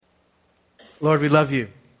Lord, we love you.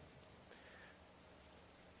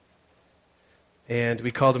 And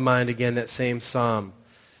we call to mind again that same psalm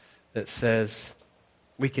that says,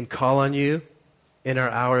 we can call on you in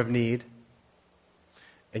our hour of need,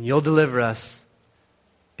 and you'll deliver us,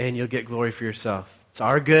 and you'll get glory for yourself. It's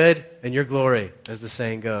our good and your glory, as the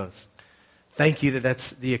saying goes. Thank you that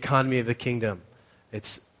that's the economy of the kingdom.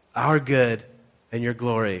 It's our good and your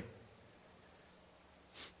glory.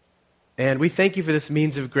 And we thank you for this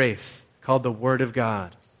means of grace called the Word of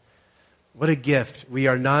God. What a gift. We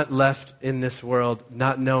are not left in this world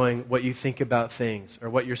not knowing what you think about things or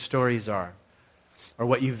what your stories are or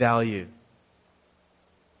what you value.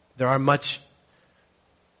 There are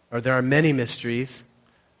many mysteries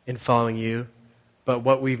in following you, but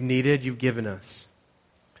what we've needed, you've given us.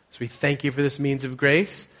 So we thank you for this means of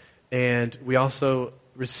grace, and we also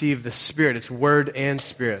receive the Spirit. It's Word and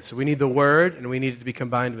Spirit. So we need the Word, and we need it to be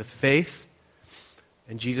combined with faith.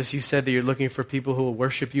 And Jesus, you said that you're looking for people who will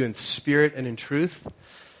worship you in spirit and in truth.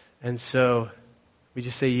 And so we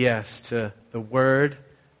just say yes to the Word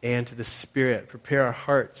and to the Spirit. Prepare our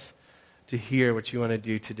hearts to hear what you want to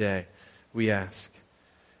do today, we ask.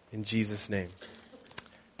 In Jesus' name,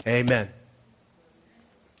 amen.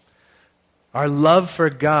 Our love for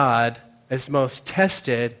God is most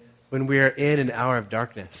tested when we are in an hour of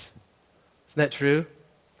darkness. Isn't that true?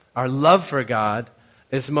 Our love for God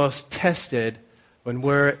is most tested when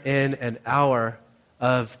we're in an hour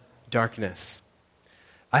of darkness.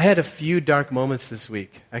 I had a few dark moments this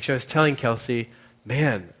week. Actually, I was telling Kelsey,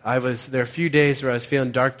 there are a few days where I was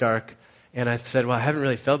feeling dark, and I said, well, I haven't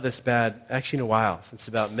really felt this bad actually in a while, since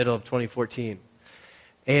about middle of 2014.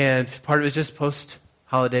 And part of it was just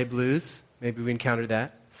post-holiday blues. Maybe we encountered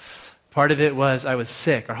that. Part of it was I was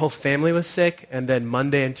sick. Our whole family was sick, and then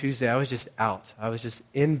Monday and Tuesday I was just out. I was just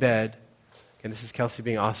in bed. And this is Kelsey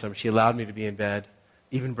being awesome. She allowed me to be in bed,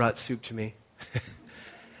 even brought soup to me,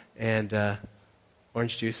 and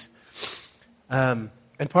orange juice. And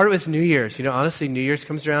part of it was New Year's. Honestly, New Year's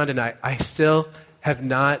comes around, and I still have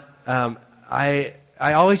not, I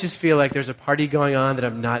always just feel like there's a party going on that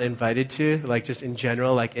I'm not invited to, like just in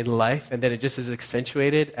general, like in life, and then it just is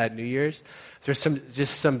accentuated at New Year's. There's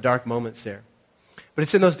some dark moments there. But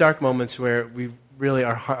it's in those dark moments where we really,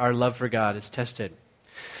 our love for God is tested.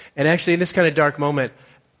 And actually, in this kind of dark moment,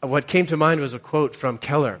 what came to mind was a quote from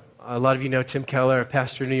Keller. A lot of you know Tim Keller, a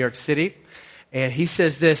pastor in New York City. And he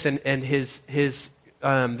says this, and his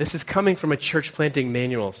this is coming from a church planting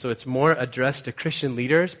manual, so it's more addressed to Christian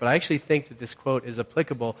leaders, but I actually think that this quote is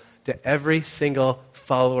applicable to every single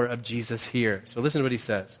follower of Jesus here. So listen to what he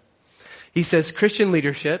says. He says, Christian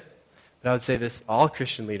leadership, but I would say this, all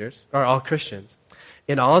Christian leaders, or all Christians,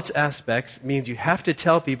 in all its aspects, means you have to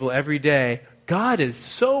tell people every day, God is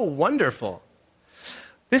so wonderful.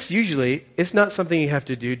 This usually is not something you have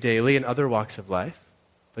to do daily in other walks of life.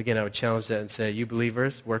 Again, I would challenge that and say, you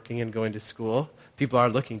believers working and going to school, people are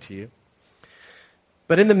looking to you.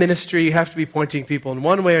 But in the ministry, you have to be pointing people in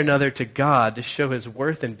one way or another to God to show his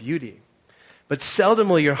worth and beauty. But seldom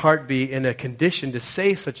will your heart be in a condition to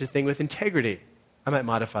say such a thing with integrity. I might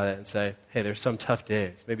modify that and say, hey, there's some tough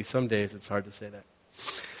days. Maybe some days it's hard to say that.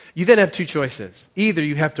 You then have two choices. Either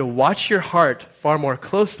you have to watch your heart far more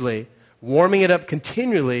closely, warming it up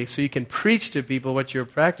continually so you can preach to people what you're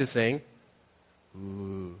practicing.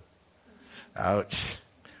 Ooh, ouch.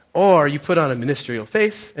 Or you put on a ministerial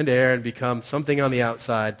face and air and become something on the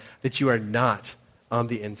outside that you are not on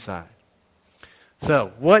the inside.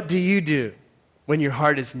 So, what do you do when your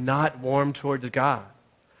heart is not warm towards God?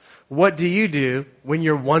 What do you do when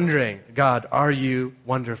you're wondering, God, are you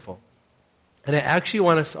wonderful? And I actually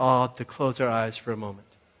want us all to close our eyes for a moment.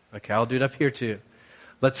 Okay, I'll do it up here too.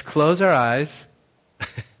 Let's close our eyes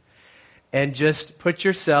and just put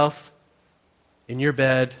yourself in your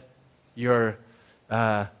bed, your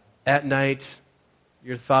at night,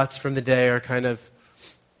 your thoughts from the day are kind of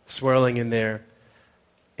swirling in there.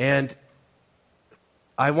 And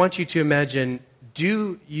I want you to imagine,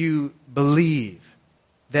 do you believe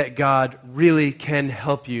that God really can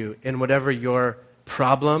help you in whatever your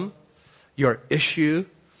problem, your issue,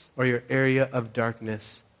 or your area of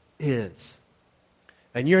darkness is?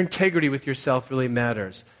 And your integrity with yourself really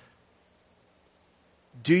matters.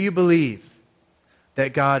 Do you believe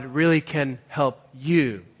that God really can help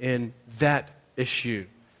you in that issue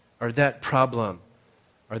or that problem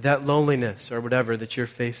or that loneliness or whatever that you're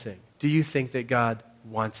facing? Do you think that God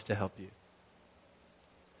wants to help you?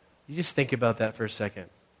 You just think about that for a second.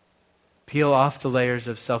 Peel off the layers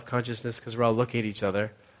of self-consciousness because we're all looking at each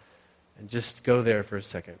other and just go there for a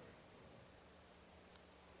second.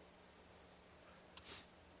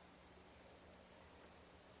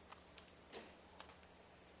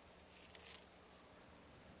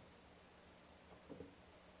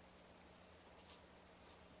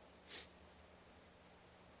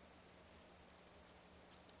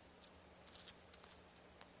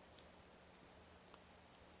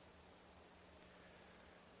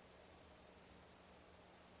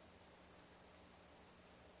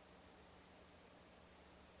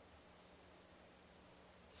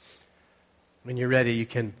 When you're ready, you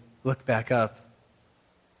can look back up.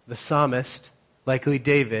 The psalmist, likely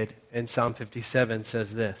David, in Psalm 57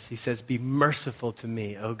 says this. He says, "Be merciful to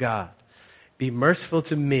me, O God. Be merciful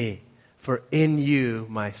to me, for in you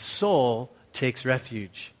my soul takes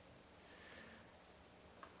refuge.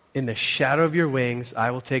 In the shadow of your wings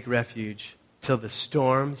I will take refuge till the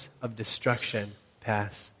storms of destruction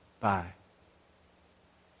pass by."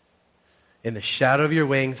 In the shadow of your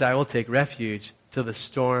wings I will take refuge till the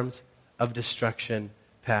storms of destruction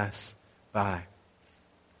pass by.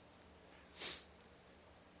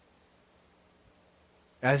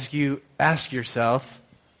 As you ask yourself,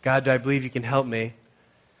 God, do I believe you can help me?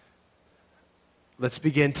 Let's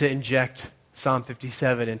begin to inject Psalm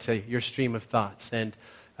 57 into your stream of thoughts. And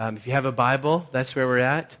if you have a Bible, that's where we're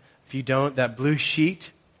at. If you don't, that blue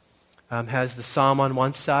sheet has the psalm on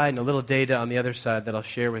one side and a little data on the other side that I'll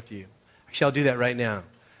share with you. Actually, I'll do that right now.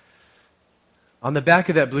 On the back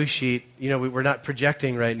of that blue sheet, we're not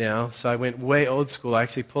projecting right now, so I went way old school. I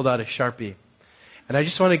actually pulled out a Sharpie. And I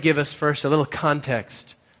just want to give us first a little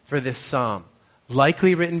context for this psalm.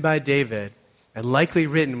 Likely written by David, and likely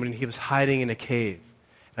written when he was hiding in a cave.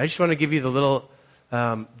 And I just want to give you the little,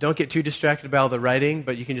 don't get too distracted by all the writing,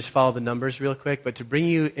 but you can just follow the numbers real quick, but to bring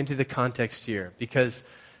you into the context here. Because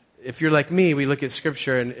if you're like me, we look at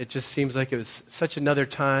Scripture and it just seems like it was such another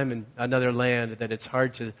time and another land that it's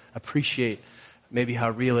hard to appreciate maybe how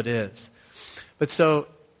real it is. But so,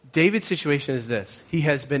 David's situation is this. He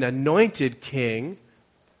has been anointed king,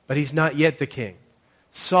 but he's not yet the king.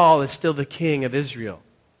 Saul is still the king of Israel.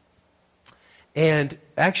 And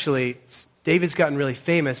actually, David's gotten really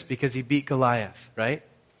famous because he beat Goliath, right?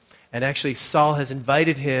 And actually, Saul has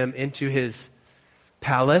invited him into his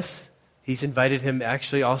palace. He's invited him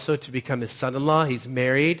actually also to become his son-in-law. He's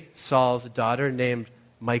married Saul's daughter named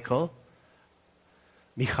Michal,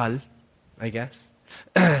 I guess.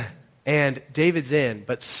 And David's in,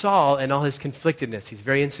 but Saul and all his conflictedness, he's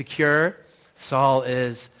very insecure. Saul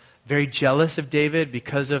is very jealous of David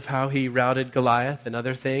because of how he routed Goliath and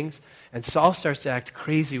other things. And Saul starts to act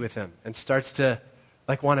crazy with him and starts to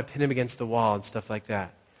want to pin him against the wall and stuff like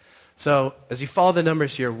that. So as you follow the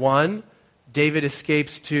numbers here, 1, David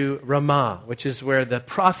escapes to Ramah, which is where the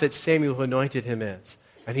prophet Samuel who anointed him is.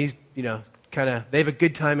 And he's, they have a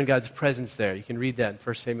good time in God's presence there. You can read that in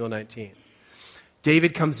 1 Samuel 19.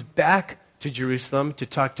 David comes back to Jerusalem to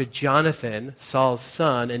talk to Jonathan, Saul's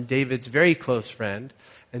son, and David's very close friend,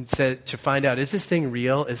 and said to find out, is this thing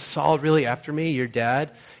real? Is Saul really after me, your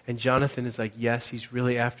dad? And Jonathan is like, yes, he's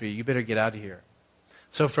really after you. You better get out of here.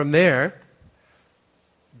 So from there,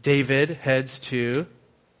 David heads to,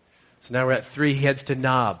 so now we're at 3, he heads to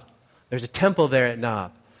Nob. There's a temple there at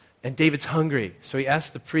Nob. And David's hungry. So he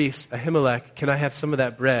asks the priest, Ahimelech, can I have some of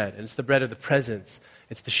that bread? And it's the bread of the presence.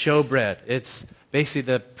 It's the show bread. It's basically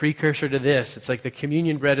the precursor to this. It's like the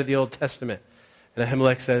communion bread of the Old Testament. And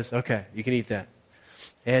Ahimelech says, okay, you can eat that.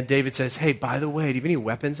 And David says, hey, by the way, do you have any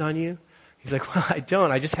weapons on you? He's like, well, I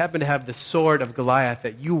don't. I just happen to have the sword of Goliath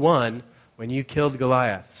that you won when you killed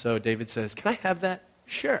Goliath. So David says, can I have that?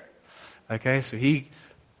 Sure. Okay, so he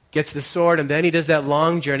gets the sword, and then he does that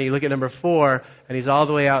long journey. Look at number 4, and he's all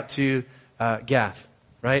the way out to Gath,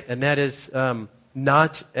 right? And that is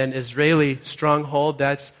not an Israeli stronghold.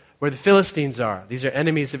 That's where the Philistines are. These are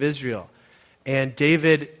enemies of Israel. And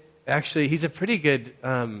David, actually, he's a pretty good,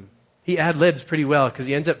 he ad-libs pretty well because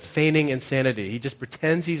he ends up feigning insanity. He just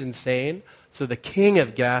pretends he's insane so the king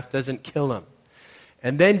of Gath doesn't kill him.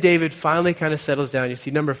 And then David finally kind of settles down. You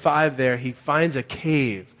see number 5 there. He finds a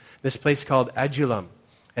cave, this place called Adullam.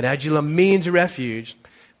 And Adullam means refuge,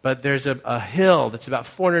 but there's a hill that's about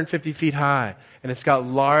 450 feet high, and it's got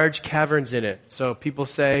large caverns in it. So people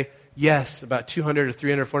say, yes, about 200 or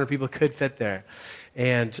 300, 400 people could fit there.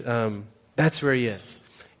 And that's where he is.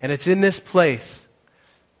 And it's in this place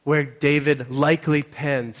where David likely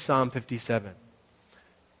penned Psalm 57. A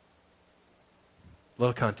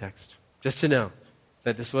little context, just to know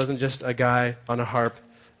that this wasn't just a guy on a harp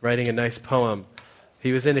writing a nice poem.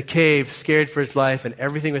 He was in a cave, scared for his life, and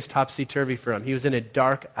everything was topsy-turvy for him. He was in a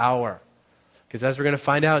dark hour. Because as we're going to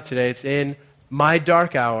find out today, it's in my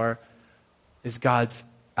dark hour is God's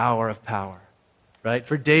hour of power. Right?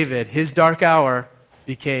 For David, his dark hour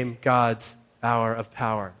became God's hour of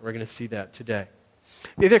power. We're going to see that today.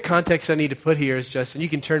 The other context I need to put here is just, and you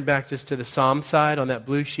can turn back just to the psalm side on that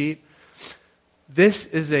blue sheet. This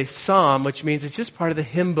is a psalm, which means it's just part of the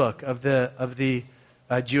hymn book of the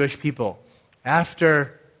Jewish people.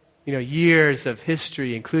 After years of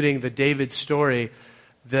history, including the David story,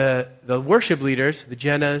 the worship leaders, the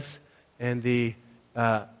Jennas and the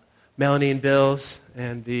Melanie and Bills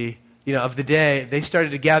and of the day, they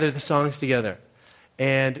started to gather the songs together.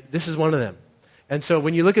 And this is one of them. And so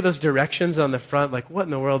when you look at those directions on the front, like, what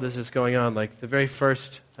in the world is this going on? Like, the very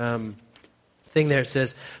first thing there, it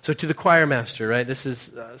says, so to the choir master, right? This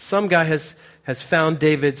is, some guy has found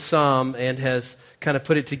David's psalm and has kind of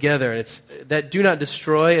put it together. And it's that do not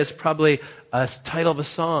destroy is probably a title of a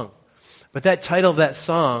song. But that title of that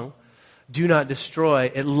song, do not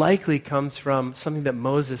destroy, it likely comes from something that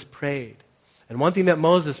Moses prayed. And one thing that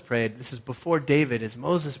Moses prayed, this is before David, is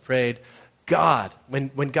Moses prayed, God,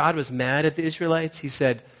 when God was mad at the Israelites, he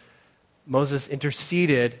said, Moses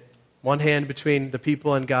interceded, one hand between the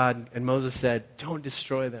people and God, and Moses said, don't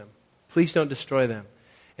destroy them. Please don't destroy them.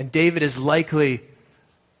 And David is likely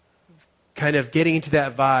kind of getting into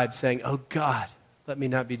that vibe, saying, oh God, let me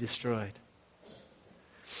not be destroyed.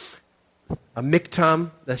 A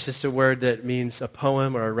miktam, that's just a word that means a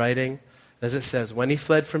poem or a writing. As it says, when he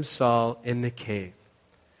fled from Saul in the cave.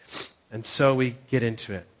 And so we get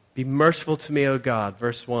into it. Be merciful to me, O God.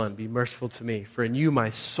 Verse 1, be merciful to me. For in you my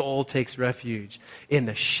soul takes refuge. In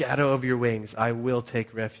the shadow of your wings I will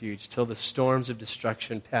take refuge till the storms of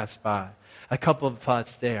destruction pass by. A couple of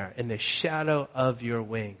thoughts there. In the shadow of your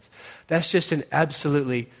wings. That's just an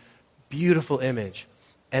absolutely beautiful image.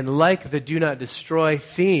 And like the do not destroy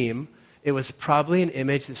theme, it was probably an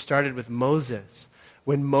image that started with Moses.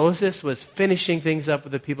 When Moses was finishing things up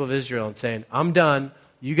with the people of Israel and saying, I'm done,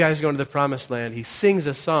 you guys go into the promised land, he sings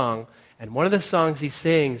a song. And one of the songs he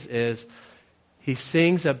sings is, he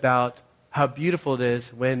sings about how beautiful it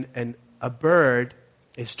is when a bird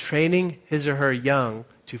is training his or her young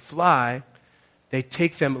to fly. They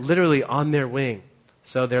take them literally on their wing.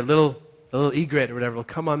 So their little egret or whatever will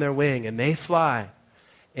come on their wing and they fly.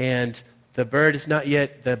 And the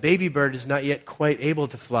baby bird is not yet quite able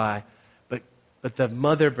to fly, but the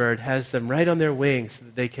mother bird has them right on their wings so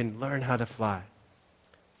that they can learn how to fly.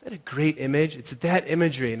 Is that a great image? It's that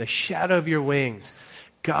imagery in the shadow of your wings.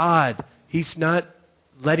 God, he's not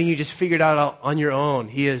letting you just figure it out on your own.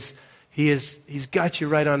 He's got you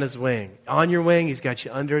right on his wing. On your wing, he's got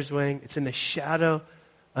you under his wing. It's in the shadow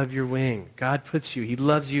of your wing. God puts you, he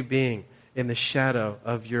loves you being in the shadow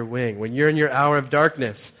of your wing. When you're in your hour of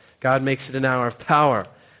darkness, God makes it an hour of power. And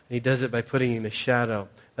he does it by putting you in the shadow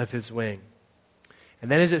of his wing. And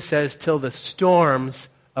then as it says, till the storms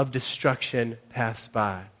of destruction pass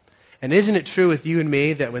by. And isn't it true with you and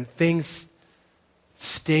me that when things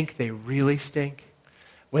stink, they really stink?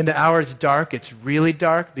 When the hour is dark, it's really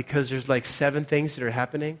dark because there's like 7 things that are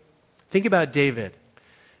happening. Think about David.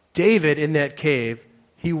 David in that cave,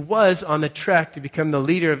 he was on the track to become the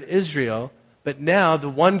leader of Israel, but now the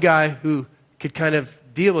one guy who could kind of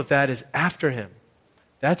deal with that is after him.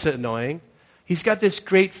 That's annoying. He's got this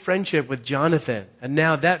great friendship with Jonathan, and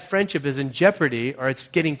now that friendship is in jeopardy, or it's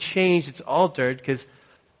getting changed, it's altered, because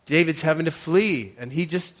David's having to flee. And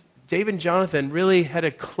David and Jonathan really had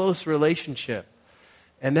a close relationship,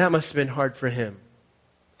 and that must have been hard for him.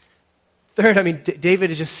 Third,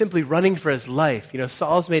 David is just simply running for his life.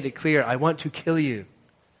 Saul's made it clear, I want to kill you.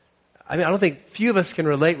 I don't think few of us can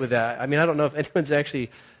relate with that. I don't know if anyone's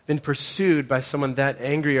actually been pursued by someone that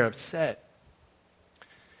angry or upset.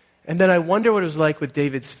 And then I wonder what it was like with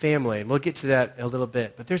David's family, and we'll get to that in a little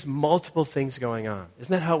bit. But there's multiple things going on.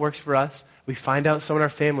 Isn't that how it works for us? We find out someone in our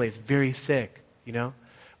family is very sick,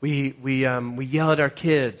 We yell at our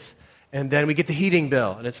kids, and then we get the heating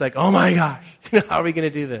bill, and it's like, oh my gosh, how are we going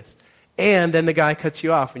to do this? And then the guy cuts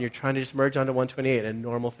you off when you're trying to just merge onto 128 in a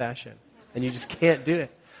normal fashion, and you just can't do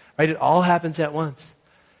it. Right? It all happens at once.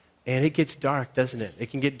 And it gets dark, doesn't it?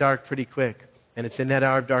 It can get dark pretty quick. And it's in that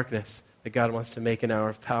hour of darkness that God wants to make an hour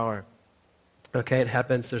of power. Okay, it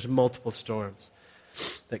happens. There's multiple storms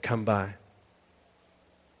that come by.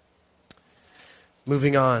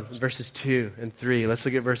 Moving on, verses 2 and 3. Let's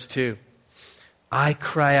look at verse 2. I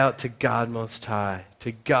cry out to God Most High,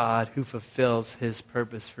 to God who fulfills his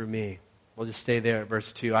purpose for me. We'll just stay there at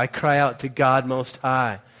verse 2. I cry out to God Most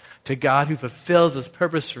High, to God who fulfills his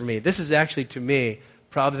purpose for me. This is actually, to me,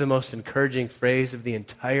 probably the most encouraging phrase of the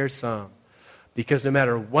entire psalm. Because no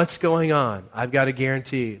matter what's going on, I've got to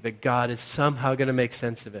guarantee that God is somehow going to make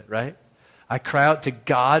sense of it, right? I cry out to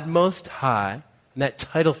God Most High, and that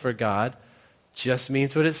title for God just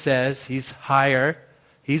means what it says. He's higher.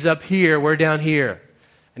 He's up here. We're down here.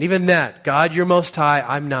 And even that, God, you're Most High.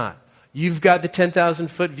 I'm not. You've got the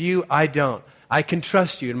 10,000-foot view. I don't. I can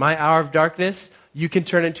trust you. In my hour of darkness, you can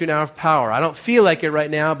turn it into an hour of power. I don't feel like it right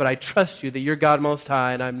now, but I trust you that you're God Most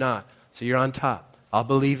High, and I'm not. So you're on top. I'll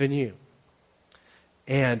believe in you.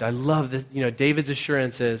 And I love this, David's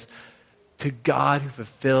assurance is, to God who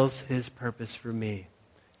fulfills his purpose for me.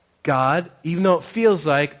 God, even though it feels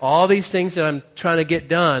like all these things that I'm trying to get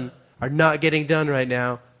done are not getting done right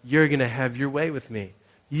now, you're going to have your way with me.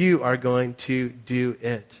 you are going to do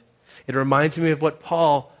it. It reminds me of what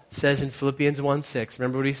Paul says in Philippians 1:6.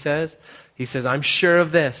 Remember what he says? He says, I'm sure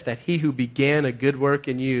of this, that he who began a good work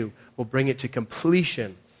in you will bring it to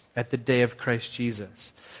completion at the day of Christ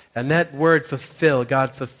Jesus. And that word fulfill,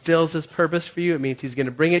 God fulfills his purpose for you. It means he's going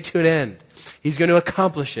to bring it to an end. He's going to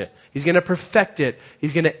accomplish it. He's going to perfect it.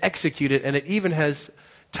 He's going to execute it. And it even has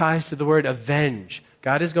ties to the word avenge.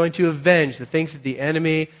 God is going to avenge the things that the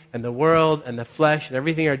enemy and the world and the flesh and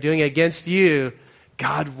everything are doing against you.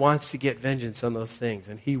 God wants to get vengeance on those things,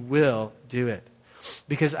 and he will do it.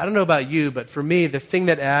 Because I don't know about you, but for me, the thing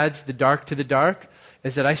that adds the dark to the dark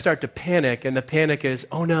is that I start to panic, and the panic is,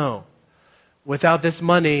 oh no, without this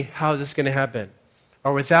money, how is this going to happen?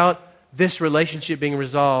 Or without this relationship being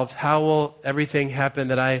resolved, how will everything happen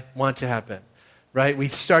that I want to happen? Right? We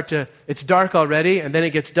start to, it's dark already, and then it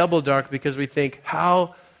gets double dark because we think,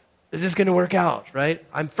 how is this going to work out? Right?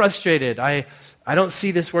 I'm frustrated. I don't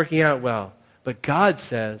see this working out well. But God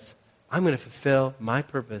says, I'm going to fulfill my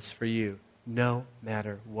purpose for you no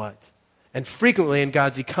matter what. And frequently in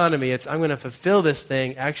God's economy, it's I'm going to fulfill this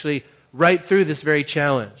thing actually right through this very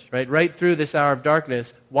challenge, right through this hour of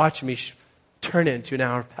darkness. Watch me turn it into an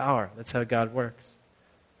hour of power. That's how God works.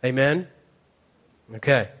 Amen?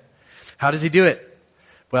 Okay. How does he do it?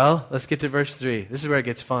 Well, let's get to verse 3. This is where it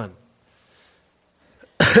gets fun.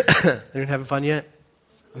 Anyone having fun yet?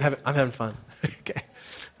 I'm having fun. Okay.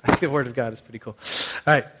 I think the word of God is pretty cool.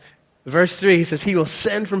 All right. Verse 3, he says, he will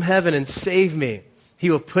send from heaven and save me. He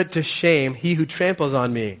will put to shame he who tramples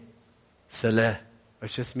on me. Selah,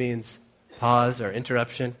 which just means pause or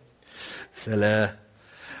interruption. Selah.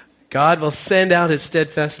 God will send out his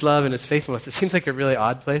steadfast love and his faithfulness. It seems like a really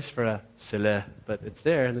odd place for a Selah, but it's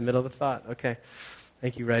there in the middle of the thought. Okay.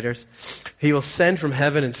 Thank you, writers. He will send from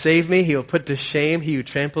heaven and save me. He will put to shame he who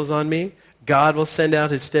tramples on me. God will send out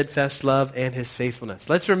his steadfast love and his faithfulness.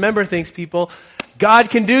 Let's remember things, people. God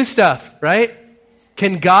can do stuff, right?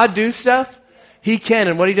 Can God do stuff? He can,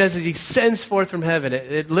 and what he does is he sends forth from heaven.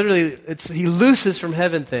 He looses from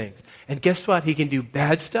heaven things. And guess what? He can do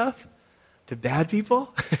bad stuff to bad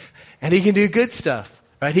people, and he can do good stuff.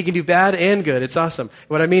 Right? He can do bad and good. It's awesome.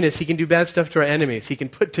 What I mean is he can do bad stuff to our enemies. He can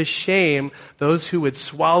put to shame those who would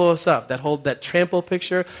swallow us up. That trample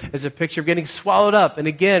picture is a picture of getting swallowed up. And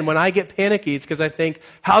again, when I get panicky, it's because I think,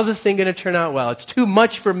 how's this thing going to turn out well? It's too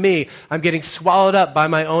much for me. I'm getting swallowed up by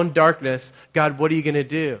my own darkness. God, what are you going to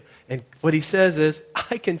do? And what he says is,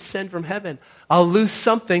 I can send from heaven. I'll loose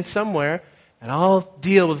something somewhere, and I'll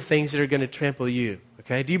deal with things that are going to trample you.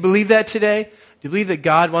 Okay? Do you believe that today? Do you believe that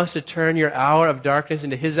God wants to turn your hour of darkness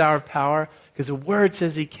into his hour of power? Because the Word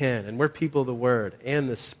says he can, and we're people of the Word and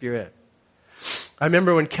the Spirit. I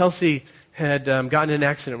remember when Kelsey had gotten in an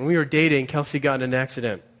accident. When we were dating, Kelsey got in an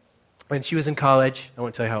accident. When she was in college, I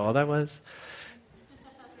won't tell you how old I was.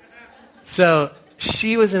 So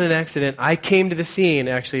she was in an accident. I came to the scene,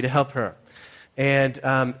 actually, to help her. And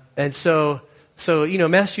so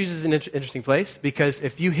Massachusetts is an interesting place because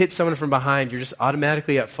if you hit someone from behind, you're just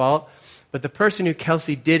automatically at fault. But the person who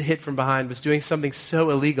Kelsey did hit from behind was doing something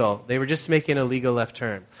so illegal. They were just making a legal left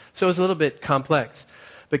turn. So it was a little bit complex.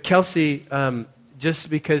 But Kelsey, just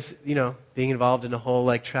because, being involved in a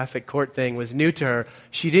whole traffic court thing was new to her,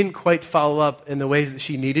 she didn't quite follow up in the ways that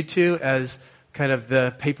she needed to as kind of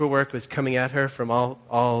the paperwork was coming at her from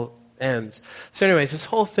all ends. So anyways, this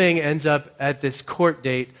whole thing ends up at this court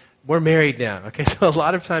date. We're married now, okay? So a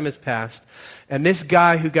lot of time has passed. And this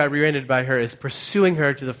guy who got rear-ended by her is pursuing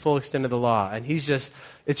her to the full extent of the law. And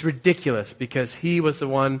it's ridiculous because he was the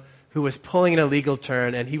one who was pulling an illegal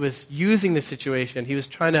turn and he was using the situation. He was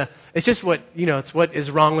trying to, it's just it's what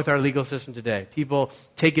is wrong with our legal system today. People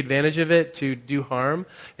take advantage of it to do harm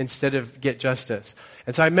instead of get justice.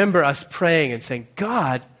 And so I remember us praying and saying,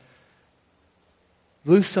 God,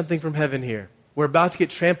 loose something from heaven here. We're about to get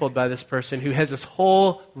trampled by this person who has this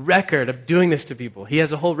whole record of doing this to people. He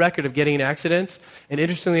has a whole record of getting in accidents. And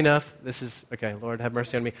interestingly enough, Lord have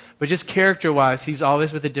mercy on me. But just character-wise, he's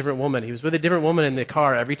always with a different woman. He was with a different woman in the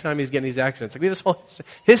car every time he's getting these accidents. We have this whole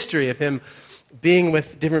history of him being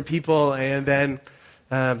with different people and then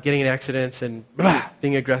getting in accidents and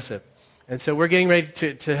being aggressive. And so we're getting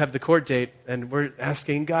ready to have the court date, and we're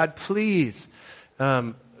asking, God, please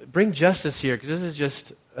bring justice here, because this is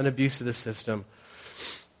just an abuse of the system.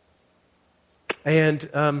 And,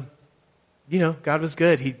 God was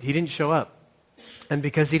good. He didn't show up. And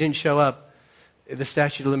because he didn't show up, the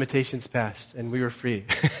statute of limitations passed, and we were free.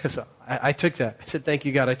 So I took that. I said, thank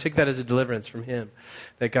you, God. I took that as a deliverance from him,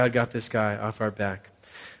 that God got this guy off our back.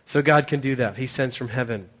 So God can do that. He sends from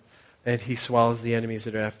heaven, and he swallows the enemies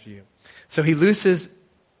that are after you. So he looses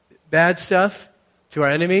bad stuff to our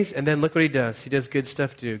enemies, and then look what he does. He does good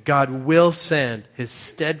stuff too. God will send his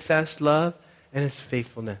steadfast love and his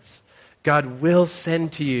faithfulness. God will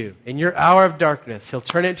send to you in your hour of darkness. He'll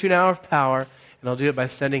turn it into an hour of power, and he'll do it by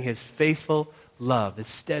sending his faithful love, his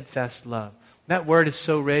steadfast love. That word is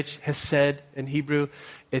so rich, hesed in Hebrew.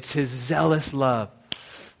 It's his zealous love.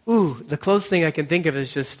 Ooh, the closest thing I can think of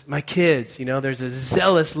is just my kids. There's a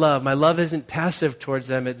zealous love. My love isn't passive towards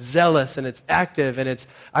them. It's zealous and it's active and it's,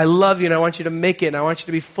 I love you and I want you to make it and I want you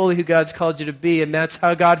to be fully who God's called you to be. And that's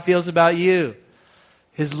how God feels about you.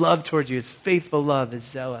 His love towards you, his faithful love is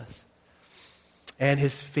zealous. And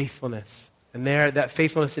his faithfulness. And that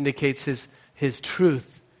faithfulness indicates his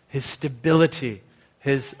truth, his stability,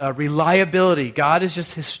 his reliability. God is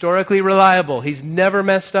just historically reliable. He's never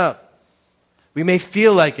messed up. We may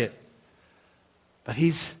feel like it, but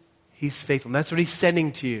he's faithful. And that's what he's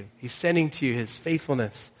sending to you. He's sending to you his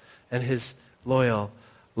faithfulness and his loyal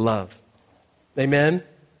love. Amen?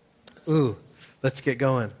 Ooh, let's get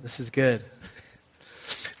going. This is good.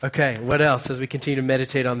 Okay, what else as we continue to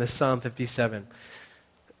meditate on this Psalm 57?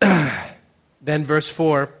 Then verse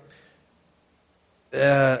 4,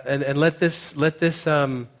 and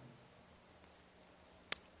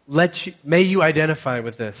may you identify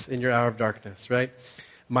with this in your hour of darkness, right?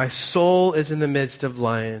 My soul is in the midst of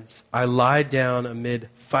lions. I lie down amid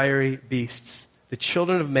fiery beasts. The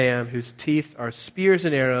children of man, whose teeth are spears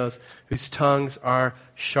and arrows, whose tongues are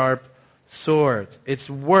sharp swords. It's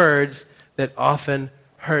words that often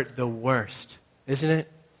hurt the worst, isn't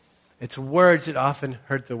it? It's words that often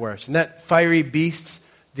hurt the worst. And that fiery beasts,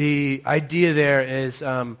 the idea there is,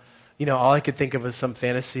 all I could think of was some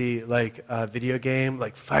fantasy video game,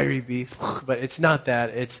 like fiery beasts. But it's not that.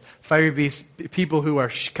 It's fiery beasts, people who are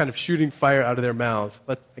kind of shooting fire out of their mouths.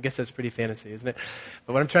 But I guess that's pretty fantasy, isn't it?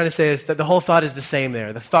 But what I'm trying to say is that the whole thought is the same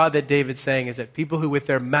there. The thought that David's saying is that people who with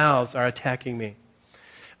their mouths are attacking me.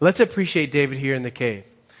 Let's appreciate David here in the cave.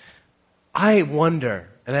 I wonder,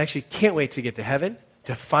 and I actually can't wait to get to heaven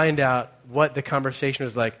to find out what the conversation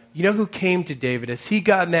was like. You know who came to David as he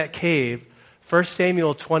got in that cave? 1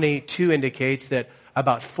 Samuel 22 indicates that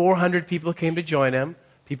about 400 people came to join him,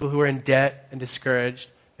 people who were in debt and discouraged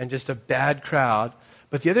and just a bad crowd.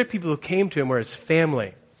 But the other people who came to him were his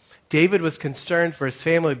family. David was concerned for his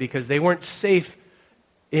family because they weren't safe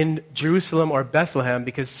in Jerusalem or Bethlehem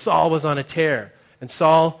because Saul was on a tear. And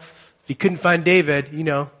Saul, if he couldn't find David,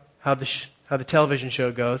 how the television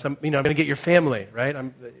show goes. I'm going to get your family, right?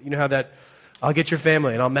 I'll get your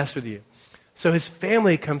family and I'll mess with you. So his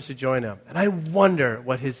family comes to join him. And I wonder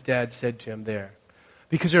what his dad said to him there.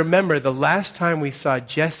 Because remember, the last time we saw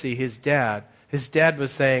Jesse, his dad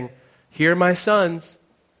was saying, here are my sons.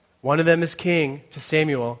 One of them is king to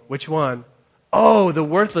Samuel. Which one? Oh, the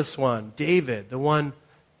worthless one, David, the one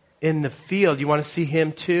in the field. You want to see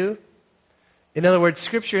him too? In other words,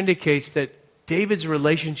 Scripture indicates that David's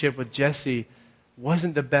relationship with Jesse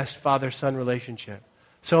wasn't the best father-son relationship.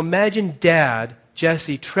 So imagine Dad,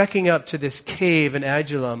 Jesse, trekking up to this cave in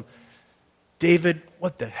Adullam. David,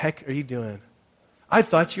 what the heck are you doing? I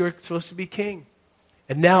thought you were supposed to be king.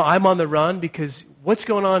 And now I'm on the run because what's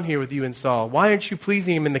going on here with you and Saul? Why aren't you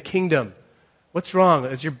pleasing him in the kingdom? What's wrong?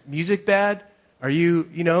 Is your music bad? Are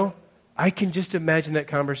you, I can just imagine that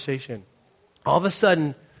conversation. All of a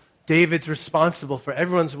sudden, David's responsible for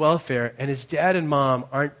everyone's welfare, and his dad and mom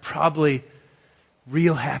aren't probably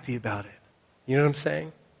real happy about it. You know what I'm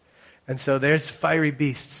saying? And so there's fiery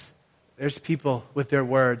beasts. There's people with their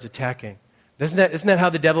words attacking. Isn't that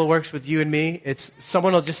how the devil works with you and me? It's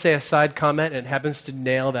someone will just say a side comment and it happens to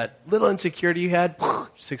nail that little insecurity you had,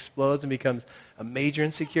 just explodes and becomes a major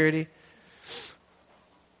insecurity.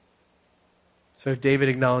 So David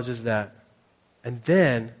acknowledges that. And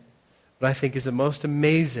then, what I think is the most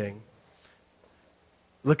amazing,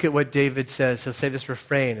 look at what David says. He'll say this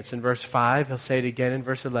refrain. It's in verse 5. He'll say it again in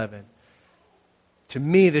verse 11. To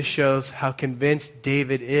me, this shows how convinced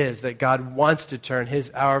David is that God wants to turn his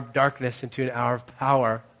hour of darkness into an hour of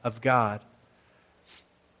power of God.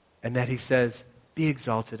 And that he says, be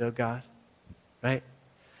exalted, O God, right?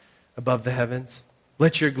 Above the heavens.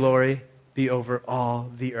 Let your glory be over all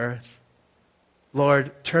the earth.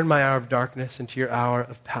 Lord, turn my hour of darkness into your hour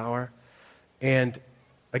of power. And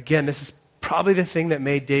again, this is probably the thing that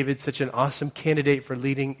made David such an awesome candidate for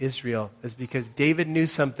leading Israel, is because David knew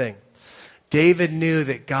something. David knew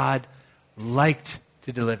that God liked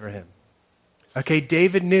to deliver him. Okay,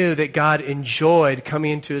 David knew that God enjoyed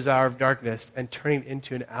coming into his hour of darkness and turning it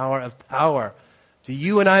into an hour of power. Do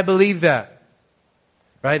you and I believe that?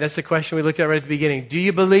 Right? That's the question we looked at right at the beginning. Do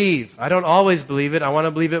you believe? I don't always believe it. I want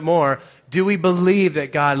to believe it more. Do we believe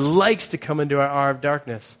that God likes to come into our hour of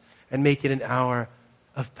darkness and make it an hour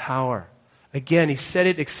of power? Again, he said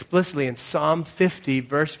it explicitly in Psalm 50,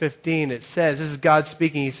 verse 15. It says, this is God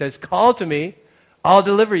speaking, he says, call to me, I'll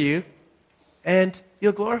deliver you, and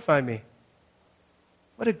you'll glorify me.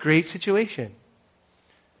 What a great situation.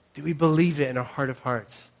 Do we believe it in our heart of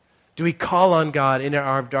hearts? Do we call on God in our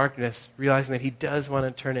hour of darkness, realizing that he does want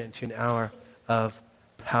to turn it into an hour of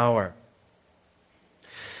power?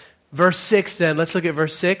 Verse 6 then, let's look at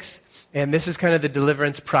verse 6. And this is kind of the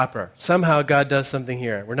deliverance proper. Somehow God does something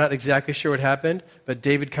here. We're not exactly sure what happened, but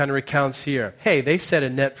David kind of recounts here. Hey, they set a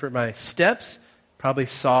net for my steps. Probably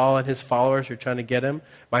Saul and his followers were trying to get him.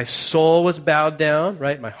 My soul was bowed down,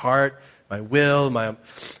 right? My heart, my will, my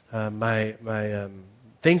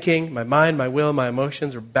thinking, my mind, my will, my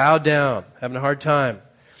emotions were bowed down, having a hard time.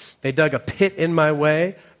 They dug a pit in my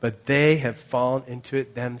way, but they have fallen into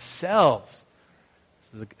it themselves.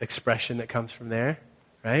 This is the expression that comes from there,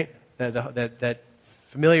 right? That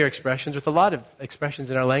familiar expressions, with a lot of expressions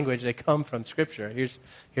in our language, they come from Scripture.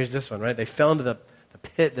 Here's this one, right? They fell into the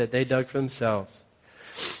pit that they dug for themselves.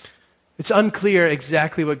 It's unclear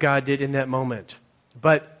exactly what God did in that moment.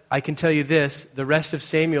 But I can tell you this, the rest of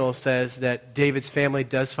Samuel says that David's family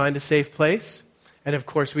does find a safe place. And of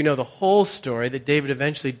course, we know the whole story, that David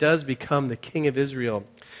eventually does become the king of Israel.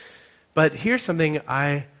 But here's something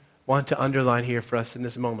I want to underline here for us in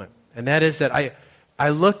this moment. And that is that I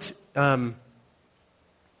looked, as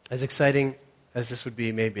exciting as this would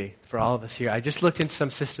be maybe for all of us here, I just looked into some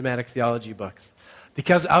systematic theology books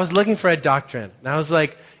because I was looking for a doctrine. And I was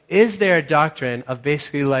like, is there a doctrine of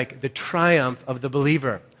basically like the triumph of the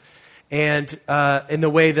believer? And in the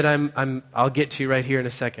way that I'll get to right here in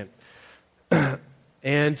a second.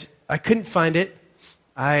 And I couldn't find it.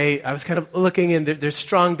 I was kind of looking, and there's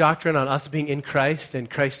strong doctrine on us being in Christ and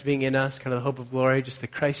Christ being in us, kind of the hope of glory, just the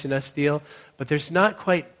Christ in us deal. But there's not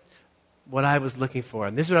quite what I was looking for.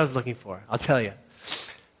 And this is what I was looking for. I'll tell you.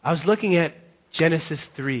 I was looking at Genesis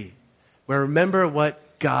 3, where remember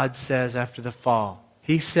what God says after the fall.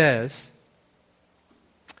 He says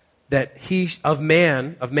that of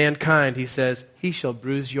mankind, he says, he shall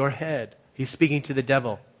bruise your head. He's speaking to the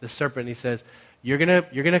devil, the serpent. He says, you're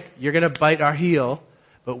gonna bite our heel,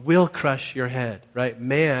 but we'll crush your head, right?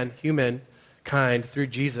 Man, humankind, through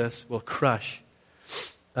Jesus, will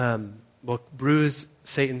bruise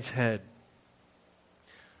Satan's head.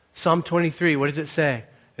 Psalm 23, what does it say?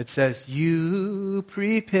 It says, you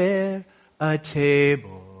prepare a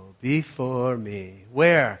table before me.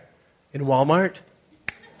 Where? In Walmart?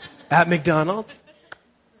 At McDonald's?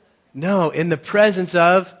 No, in the presence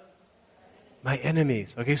of my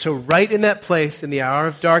enemies. Okay, so right in that place, in the hour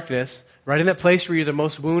of darkness, right in that place where you're the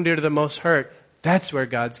most wounded or the most hurt, that's where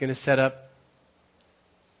God's going to set up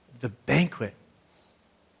the banquet,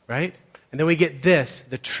 right? And then we get this,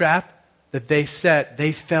 the trap that they set,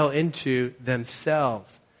 they fell into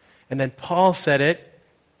themselves. And then Paul said it.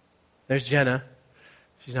 There's Jenna.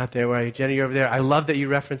 She's not there. Where are you? Jenna, you're over there. I love that you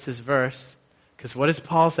reference this verse, because what does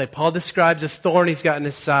Paul say? Paul describes this thorn he's got in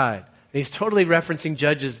his side. And he's totally referencing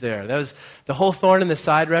Judges there. That was the whole thorn in the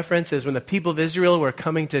side reference is when the people of Israel were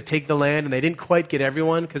coming to take the land and they didn't quite get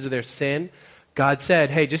everyone because of their sin. God said,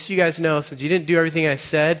 hey, just so you guys know, since you didn't do everything I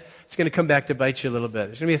said, it's going to come back to bite you a little bit.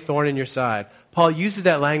 There's going to be a thorn in your side. Paul uses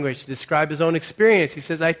that language to describe his own experience. He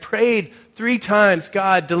says, I prayed 3 times,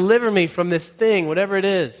 God, deliver me from this thing, whatever it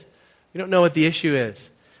is. We don't know what the issue is.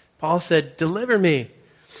 Paul said, deliver me.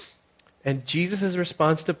 And Jesus'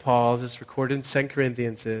 response to Paul, as it's recorded in 2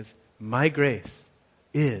 Corinthians, is, my grace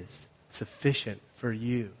is sufficient for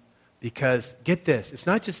you. Because, get this, it's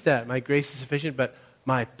not just that my grace is sufficient, but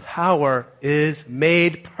my power is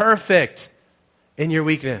made perfect in your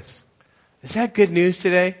weakness. Is that good news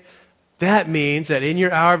today? That means that in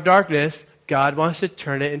your hour of darkness, God wants to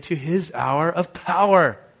turn it into his hour of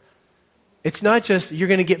power. It's not just you're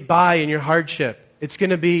going to get by in your hardship. It's going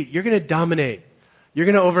to be you're going to dominate. You're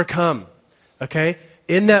going to overcome. Okay?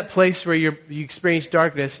 In that place where you experience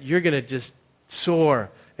darkness, you're going to just soar.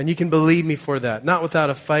 And you can believe me for that. Not without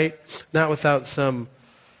a fight, not without some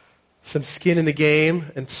skin in the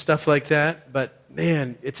game and stuff like that. But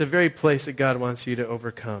man, it's a very place that God wants you to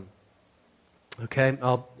overcome. Okay?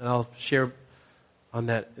 I'll share on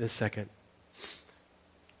that in a second.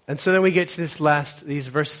 And so then we get to these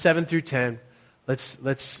verses 7 through 10.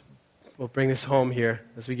 We'll bring this home here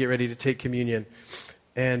as we get ready to take communion.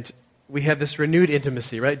 And we have this renewed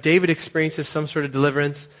intimacy, right? David experiences some sort of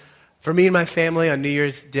deliverance. For me and my family on New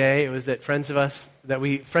Year's Day, it was that friends of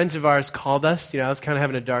ours called us. I was kind of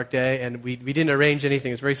having a dark day, and we didn't arrange anything.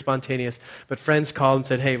 It was very spontaneous. But friends called and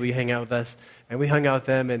said, hey, will you hang out with us? And we hung out with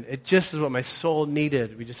them, and it just is what my soul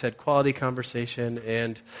needed. We just had quality conversation,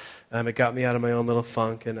 and it got me out of my own little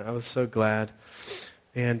funk, and I was so glad.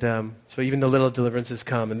 And so even the little deliverances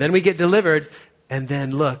come. And then we get delivered, and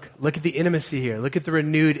then look at the intimacy here. Look at the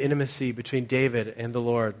renewed intimacy between David and the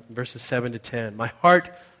Lord, verses 7 to 10. My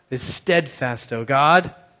heart is steadfast, O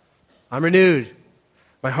God. I'm renewed.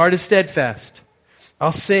 My heart is steadfast.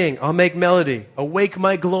 I'll sing. I'll make melody. Awake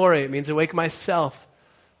my glory. It means awake myself.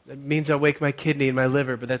 It means awake my kidney and my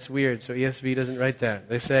liver, but that's weird, so ESV doesn't write that.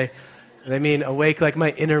 They mean awake like my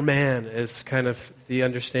inner man is kind of the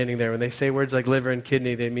understanding there. When they say words like liver and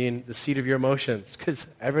kidney, they mean the seat of your emotions, because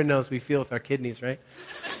everyone knows we feel with our kidneys, right?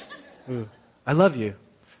 Ooh, I love you.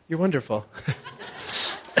 You're wonderful.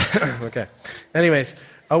 Okay. Anyways,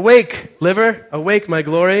 awake, liver, awake my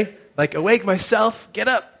glory, like awake myself, get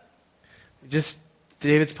up.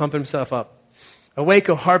 David's pumping himself up. Awake,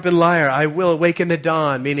 O harp and lyre, I will awaken the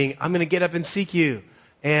dawn, meaning I'm going to get up and seek you.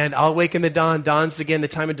 And I'll awaken the dawn. Dawn's, again, the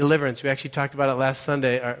time of deliverance. We actually talked about it last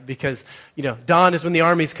Sunday because, dawn is when the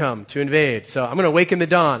armies come to invade. So I'm going to awaken the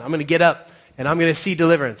dawn. I'm going to get up, and I'm going to see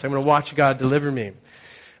deliverance. I'm going to watch God deliver me.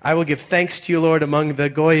 I will give thanks to you, Lord, among the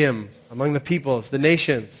goyim, among the peoples, the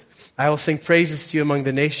nations. I will sing praises to you among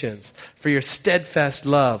the nations. For your steadfast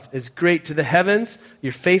love is great to the heavens,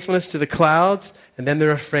 your faithfulness to the clouds. And then the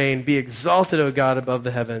refrain, be exalted, O God, above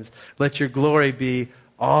the heavens. Let your glory be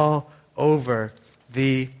all over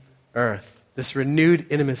the earth. This renewed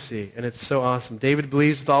intimacy, and it's so awesome. David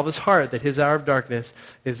believes with all of his heart that his hour of darkness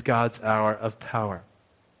is God's hour of power.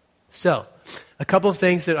 So, a couple of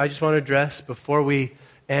things that I just want to address before we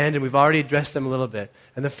end, and we've already addressed them a little bit.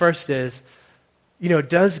 And the first is,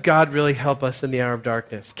 does God really help us in the hour of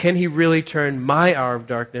darkness? Can he really turn my hour of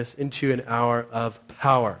darkness into an hour of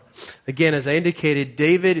power? Again, as I indicated,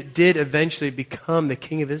 David did eventually become the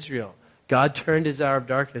king of Israel. God turned his hour of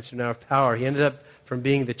darkness to an hour of power. He ended up from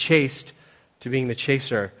being the chased to being the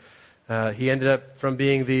chaser. He ended up from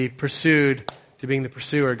being the pursued to being the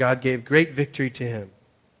pursuer. God gave great victory to him.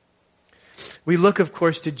 We look, of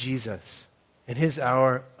course, to Jesus in his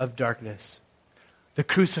hour of darkness. The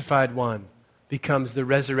crucified one becomes the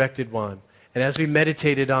resurrected one. And as we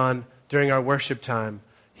meditated on during our worship time,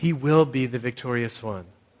 he will be the victorious one,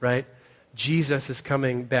 right? Jesus is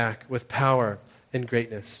coming back with power and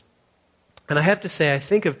greatness. And I have to say, I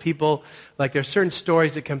think of people, like there's certain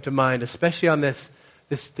stories that come to mind, especially on this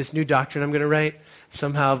new doctrine I'm going to write,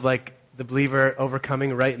 somehow of like the believer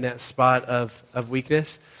overcoming right in that spot of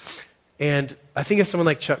weakness. And I think of someone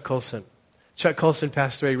like Chuck Colson. Chuck Colson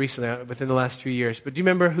passed away recently, within the last few years. But do you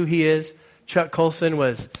remember who he is? Chuck Colson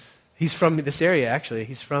he's from this area, actually.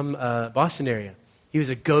 He's from Boston area. He was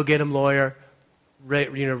a go-get-em lawyer,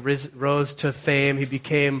 rose to fame. He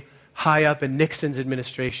became high up in Nixon's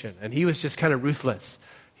administration, and he was just kind of ruthless.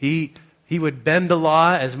 He would bend the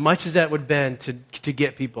law as much as that would bend to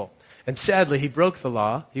get people. And sadly, he broke the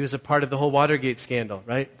law. He was a part of the whole Watergate scandal,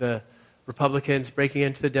 right? The Republicans breaking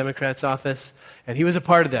into the Democrats' office, and he was a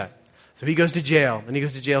part of that. So he goes to jail, and he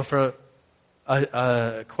goes to jail for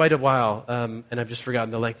quite a while, and I've just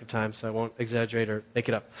forgotten the length of time, so I won't exaggerate or make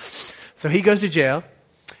it up. So he goes to jail,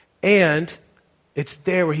 and it's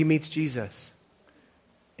there where he meets Jesus.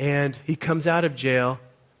 And he comes out of jail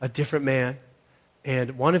a different man.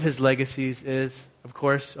 And one of his legacies is, of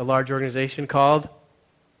course, a large organization called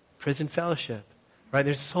Prison Fellowship. Right?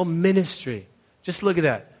 There's this whole ministry. Just look at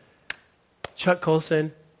that. Chuck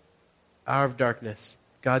Colson, hour of darkness.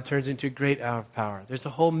 God turns into a great hour of power. There's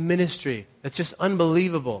a whole ministry that's just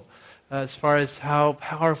unbelievable as far as how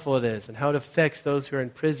powerful it is and how it affects those who are in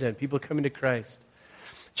prison, people coming to Christ.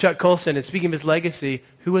 Chuck Colson, and speaking of his legacy,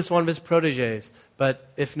 who was one of his proteges,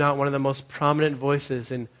 but if not one of the most prominent voices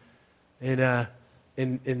in the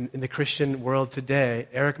Christian world today,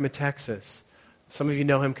 Eric Metaxas. Some of you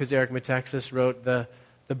know him because Eric Metaxas wrote the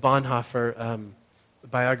Bonhoeffer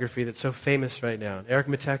biography that's so famous right now. Eric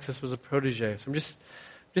Metaxas was a protege. So I'm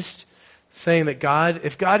just saying that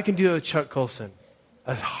if God can do it with Chuck Colson,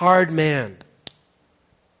 a hard man,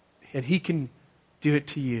 and he can do it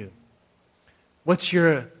to you. What's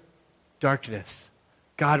your darkness?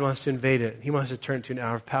 God wants to invade it. He wants to turn it to an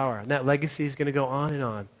hour of power. And that legacy is going to go on and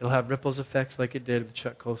on. It'll have ripples effects like it did with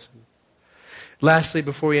Chuck Colson. Lastly,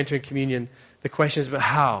 before we enter communion, the question is about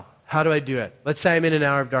how. How do I do it? Let's say I'm in an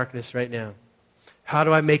hour of darkness right now. How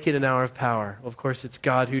do I make it an hour of power? Well, of course, it's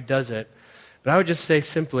God who does it. But I would just say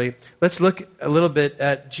simply, let's look a little bit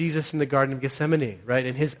at Jesus in the Garden of Gethsemane, right,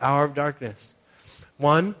 in his hour of darkness.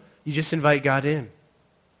 One, you just invite God in.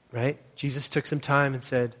 Right? Jesus took some time and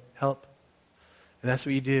said, help. And that's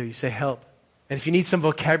what you do. You say help. And if you need some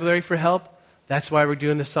vocabulary for help, that's why we're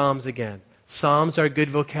doing the Psalms again. Psalms are good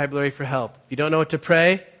vocabulary for help. If you don't know what to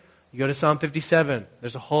pray, you go to Psalm 57.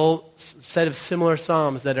 There's a whole set of similar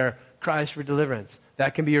Psalms that are cries for deliverance.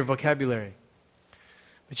 That can be your vocabulary.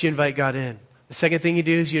 but you invite God in. The second thing you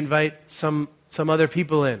do is you invite some other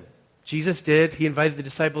people in. Jesus did. He invited the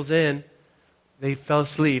disciples in. They fell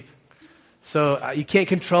asleep. So you can't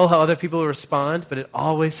control how other people respond, but it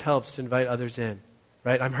always helps to invite others in.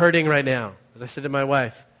 Right? I'm hurting right now. As I said to my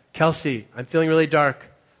wife, Kelsey, I'm feeling really dark.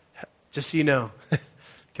 Just so you know.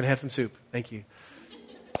 Can I have some soup? Thank you.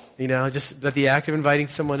 You know, just that the act of inviting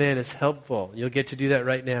someone in is helpful. You'll get to do that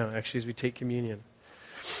right now, actually, as we take communion.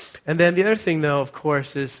 And then the other thing, though, of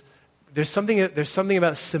course, is there's something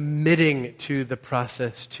about submitting to the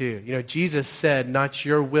process, too. You know, Jesus said, not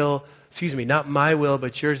my will,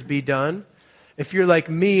 but yours be done. If you're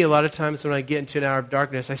like me, a lot of times when I get into an hour of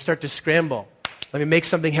darkness, I start to scramble. Let me make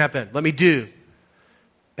something happen. Let me do.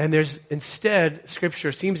 And instead,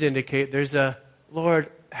 Scripture seems to indicate there's a,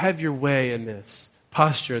 Lord, have your way in this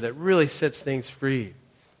posture that really sets things free.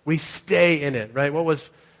 We stay in it, right? What was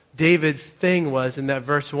David's thing was in that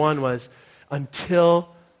verse 1 was, until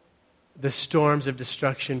the storms of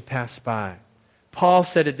destruction pass by. Paul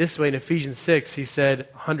said it this way in Ephesians 6. He said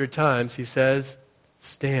 100 times, he says,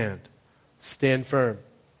 stand firm.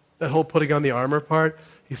 That whole putting on the armor part,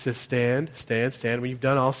 he says, stand. When you've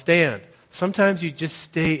done all, stand. Sometimes you just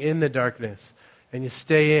stay in the darkness, and you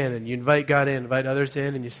stay in, and you invite God in, invite others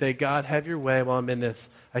in, and you say, God, have your way while I'm in this.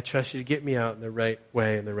 I trust you to get me out in the right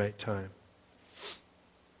way in the right time.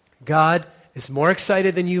 God is more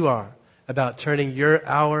excited than you are about turning your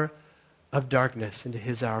hour of darkness into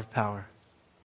his hour of power.